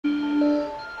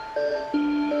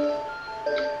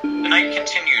night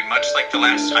continued much like the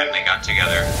last time they got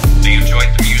together. They enjoyed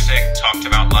the music, talked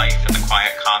about life in the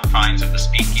quiet confines of the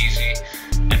speakeasy,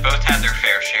 and both had their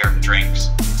fair share of drinks.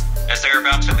 As they were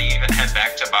about to leave and head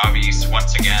back to Bobby's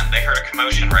once again, they heard a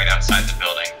commotion right outside the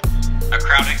building. A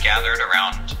crowd had gathered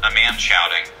around a man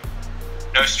shouting.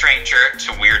 No stranger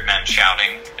to weird men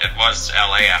shouting. It was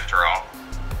LA after all.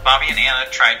 Bobby and Anna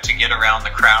tried to get around the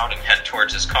crowd and head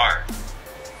towards his car.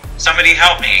 "Somebody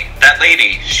help me. That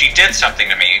lady, she did something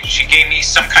to me. She gave me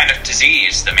some kind of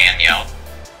disease," the man yelled.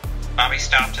 Bobby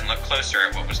stopped and looked closer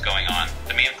at what was going on.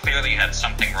 The man clearly had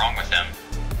something wrong with him.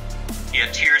 He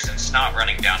had tears and snot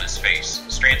running down his face.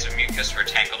 Strands of mucus were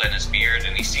tangled in his beard,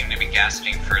 and he seemed to be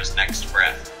gasping for his next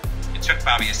breath. It took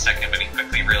Bobby a second, but he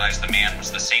quickly realized the man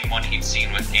was the same one he'd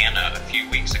seen with Anna a few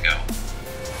weeks ago.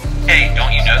 "Hey,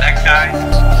 don't you know that guy?"